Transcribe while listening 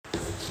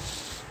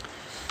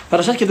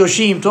Parashat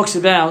Kedoshim talks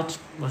about,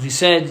 as he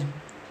said,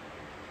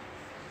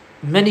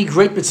 many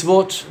great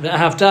mitzvot,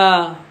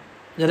 ve'ahavta,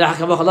 ne're'ach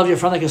kamocha, love your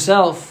friend like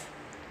yourself,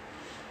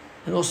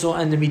 and also,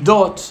 and the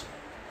midot.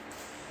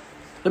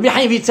 Rabbi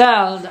Chaim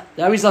Vital,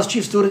 the Arizal's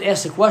chief student,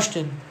 asked a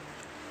question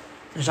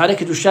in Sha'arei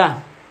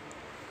Kedusha,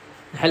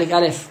 in Chelik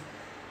Aleph,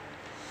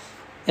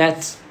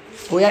 that,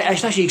 well,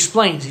 actually he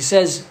explains, he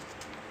says,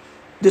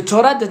 the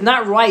Torah did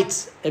not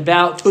write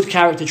about good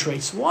character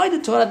traits. Why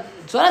the Torah?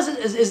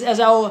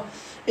 Torah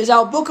is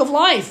our book of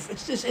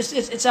life.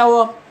 It's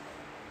our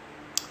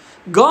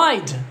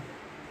guide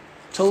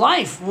to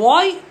life.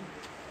 Why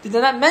did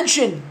they not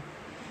mention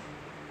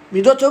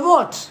midot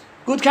tovot,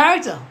 good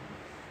character?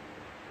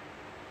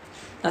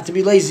 Not to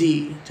be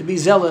lazy, to be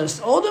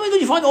zealous. All the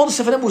you find all the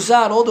Sefarim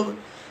Musar, all the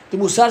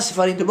Musar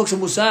Sefarim, the books of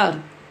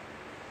Musar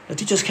that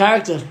teach us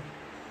character.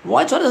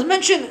 Why Torah doesn't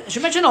mention? It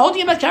should mention a whole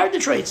thing about character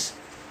traits.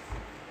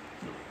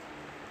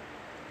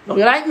 Don't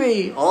get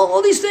angry.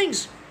 All these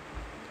things.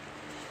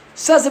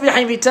 Says Rabbi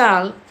Chaim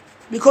Vital,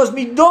 because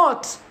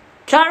midot,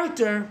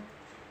 character,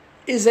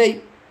 is a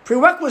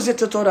prerequisite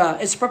to Torah.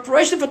 It's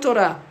preparation for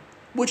Torah,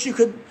 which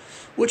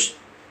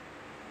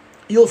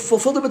you'll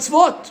fulfill the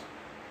mitzvot.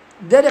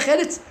 Derech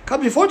Eretz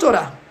comes before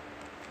Torah.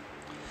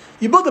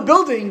 You build a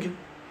building,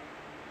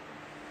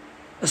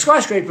 a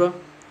skyscraper,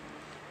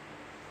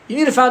 you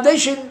need a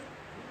foundation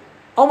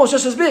almost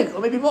just as big,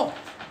 or maybe more.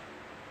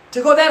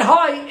 To go that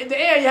high in the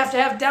air, you have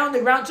to have down the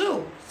ground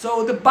too.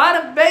 So the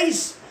bottom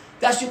base,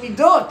 that's your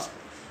midot,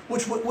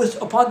 which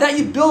upon that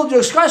you build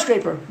your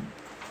skyscraper.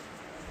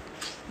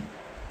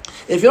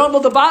 If you don't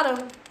build the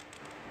bottom,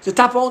 the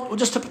top will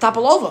just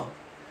topple over.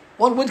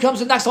 One wind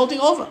comes and knocks the whole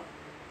thing over.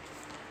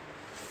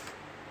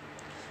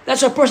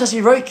 That's why a person has to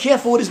be very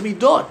careful with his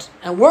midot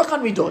and work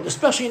on midot,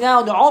 especially now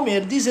in the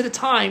Almir. These are the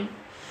time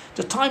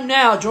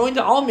now during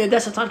the Almir.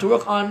 That's the time to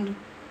work on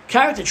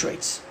character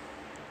traits.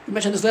 We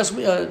mentioned this last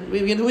week,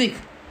 beginning of the week,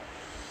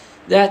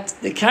 that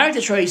the character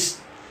traits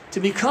to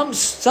become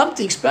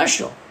something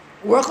special.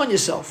 Work on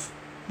yourself.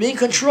 Be in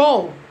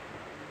control.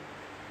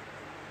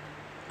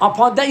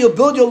 Upon that, you'll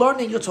build your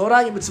learning, your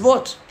Torah, your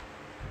mitzvot.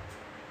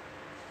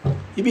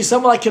 You'll be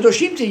someone like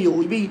Kedoshim to you.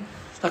 You'll be,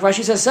 like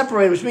Rashi says,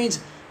 separated, which means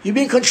you'll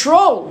be in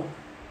control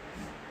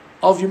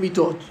of your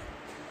mitzvot,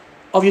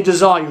 of your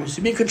desires.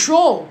 You'll be in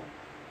control.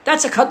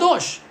 That's a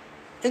kadosh.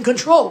 In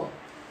control.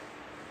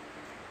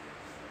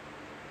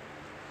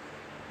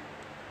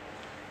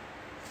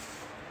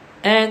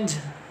 And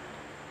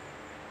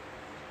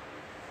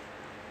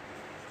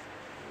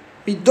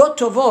midot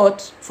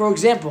tovot, for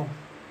example,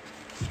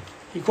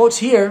 he quotes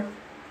here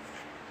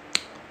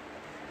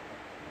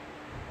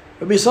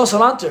Rabbi Yisrael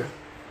Salanter,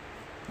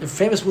 the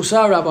famous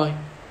Musar rabbi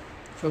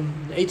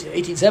from the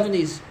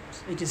 1870s,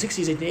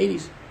 1860s,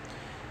 1880s.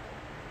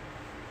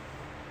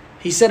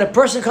 He said a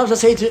person comes,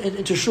 let's say,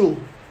 into shul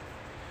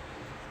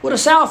with a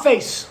sour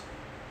face.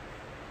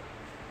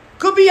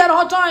 Could be he had a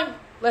hard time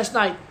last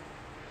night.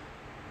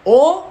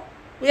 Or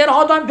we had a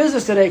hard time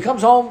business today.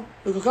 Comes home,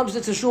 comes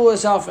into shul with a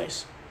sour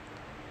face.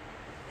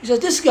 He says,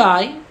 this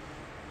guy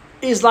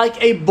is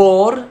like a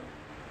bore,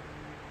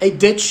 a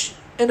ditch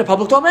in the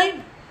public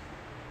domain.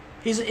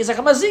 He's like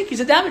a mazik. He's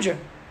a damager.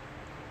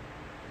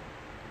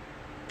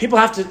 People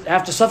have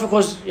to suffer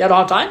because you had a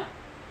hard time.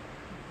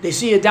 They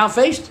see you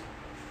down-faced.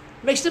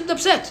 Makes them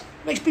upset.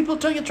 Makes people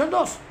get turned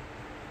off.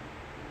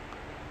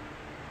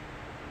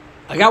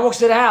 A guy walks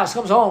to the house,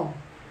 comes home.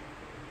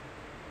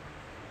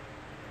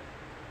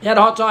 He had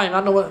a hard time.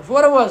 I don't know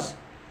what it was.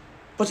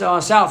 Puts it on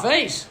a sour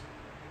face.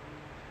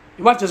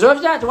 Your wife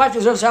deserves that? The wife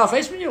deserves a sour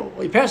face from you?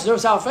 Or your parents deserve a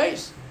sour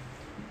face?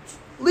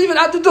 Leave it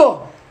at the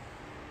door.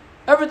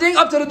 Everything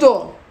up to the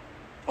door.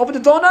 Open the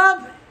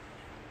doorknob,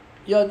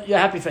 your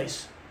happy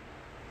face.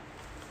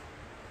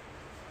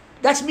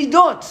 That's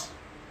midot.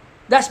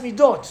 That's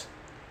midot.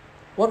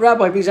 One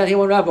rabbi brings out here,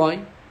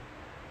 Rabbi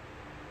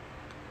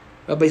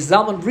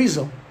Zalman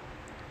Brizel,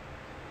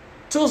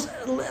 till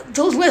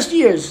his last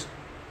years,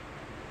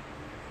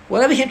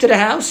 whenever he came to the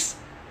house,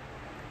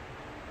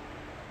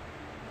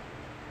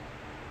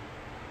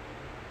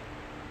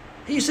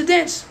 he used to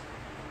dance.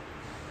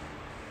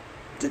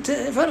 In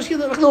front of his kids,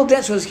 like a little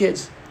dance for his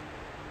kids.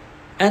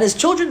 And his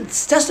children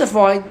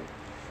testified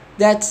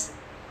that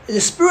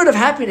the spirit of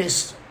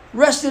happiness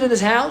rested in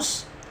his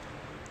house,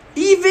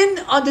 even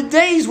on the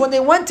days when they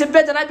went to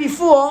bed the night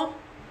before.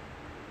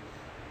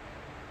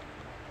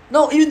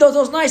 No, even though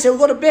those nights, they would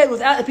go to bed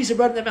without a piece of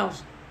bread in their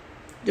mouths.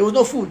 There was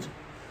no food.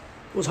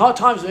 It was hard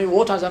times, maybe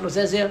war times, I don't know what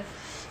it says here,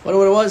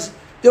 whatever it was.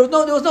 There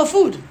was no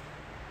food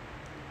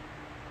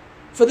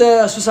for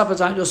the supper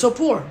time. They were so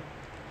poor.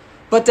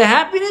 But the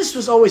happiness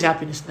was always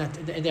happiness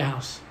in their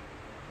house.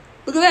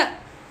 Look at that.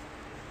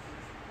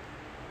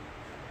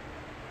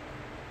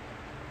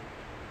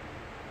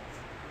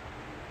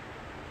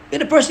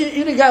 And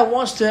a guy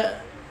wants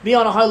to be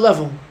on a high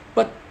level,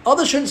 but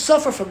others shouldn't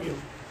suffer from you.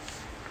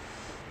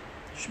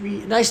 Should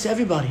be nice to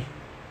everybody.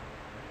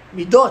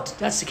 Midot,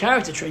 that's the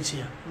character traits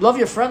here. Love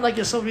your friend like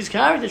yourself. These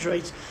character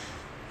traits.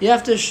 You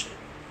have to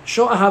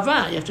show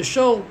ahava. You have to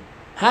show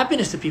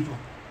happiness to people.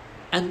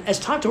 And it's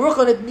time to work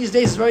on it in these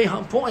days. It's very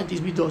important,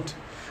 these midot.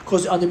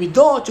 Because on the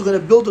midot, you're going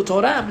to build the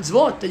Torah,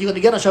 mitzvot, that you're going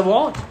to get on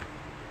Shavuot.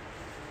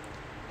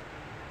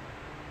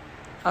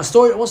 One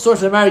story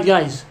for the married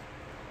guys.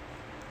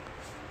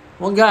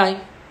 One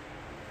guy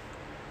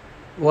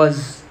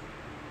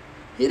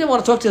he didn't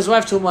want to talk to his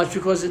wife too much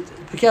because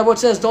Pirkei Avot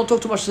says don't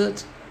talk too much to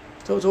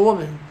a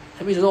woman.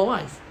 That means your own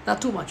wife,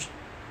 not too much.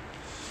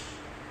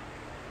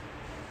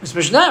 It's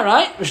Mishnah,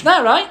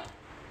 right?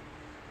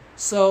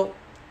 So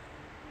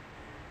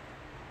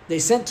they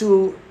sent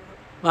to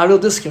Maharil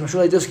Diskin,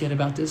 Shulei Diskin,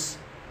 about this.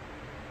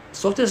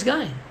 Let's talk to this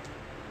guy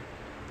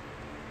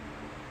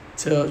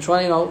to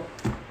try,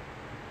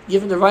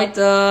 give him the right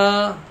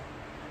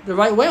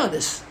way on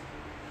this.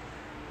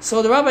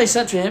 So the rabbi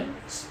sent to him.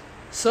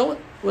 So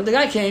when the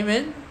guy came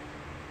in,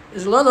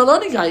 this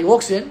learning guy, he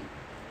walks in.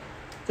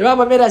 The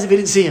rabbi made as if he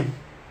didn't see him.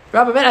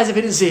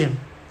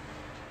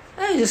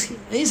 Hey,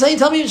 he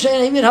tell me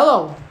even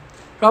hello.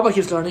 The rabbi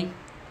keeps learning.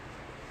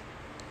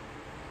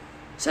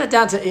 He sat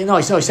down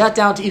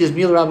to eat his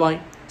meal, Rabbi.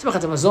 Then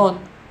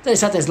he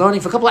sat there, he's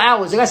learning for a couple of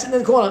hours. The guy sitting in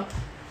the corner.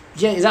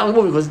 He's not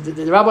moving because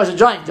the rabbi's a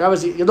giant. The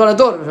rabbi's your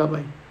daughter of the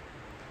rabbi.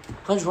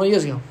 120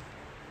 years ago.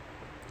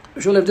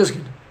 Shulei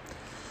Diskin.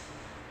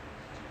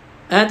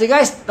 And the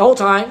guy, the whole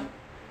time,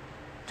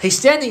 he's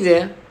standing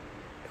there,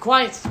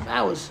 quiet, for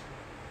hours.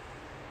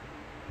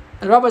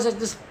 And the rabbi says,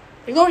 just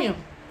ignoring him.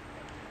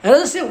 And I don't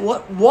understand,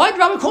 why did the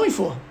rabbi call me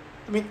for?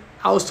 I mean,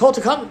 I was told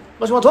to come.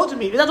 What's he want to talk to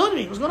me? He's not talking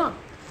to me. What's going on?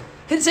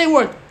 He didn't say a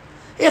word.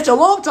 After a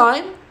long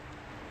time,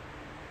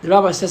 the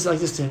rabbi says like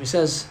this to him. He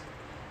says,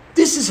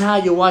 this is how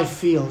your wife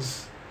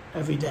feels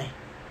every day.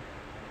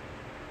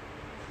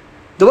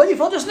 The way you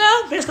felt just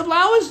now, the past couple of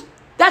hours,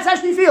 that's how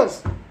she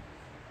feels.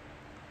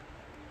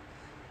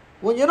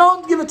 When you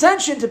don't give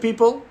attention to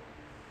people,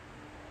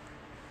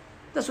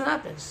 that's what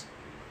happens.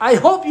 I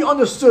hope you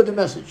understood the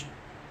message.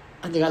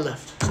 And the guy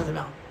left. Sent him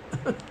out.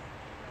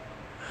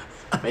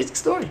 Amazing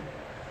story.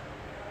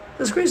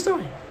 That's a great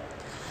story.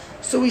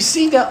 So we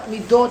see that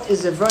midot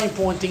is a very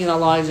important thing in our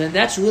lives, and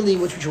that's really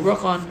what we should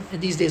work on in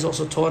these days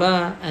also.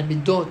 Torah and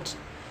midot.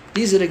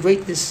 These are the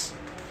greatness.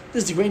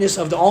 This is the greatness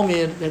of the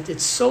Omer, that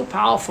it's so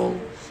powerful,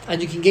 and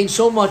you can gain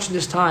so much in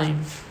this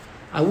time.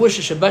 I wish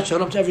a Shabbat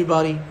Shalom to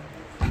everybody.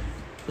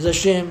 With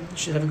Hashem, you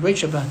should have a great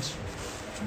Shabbat.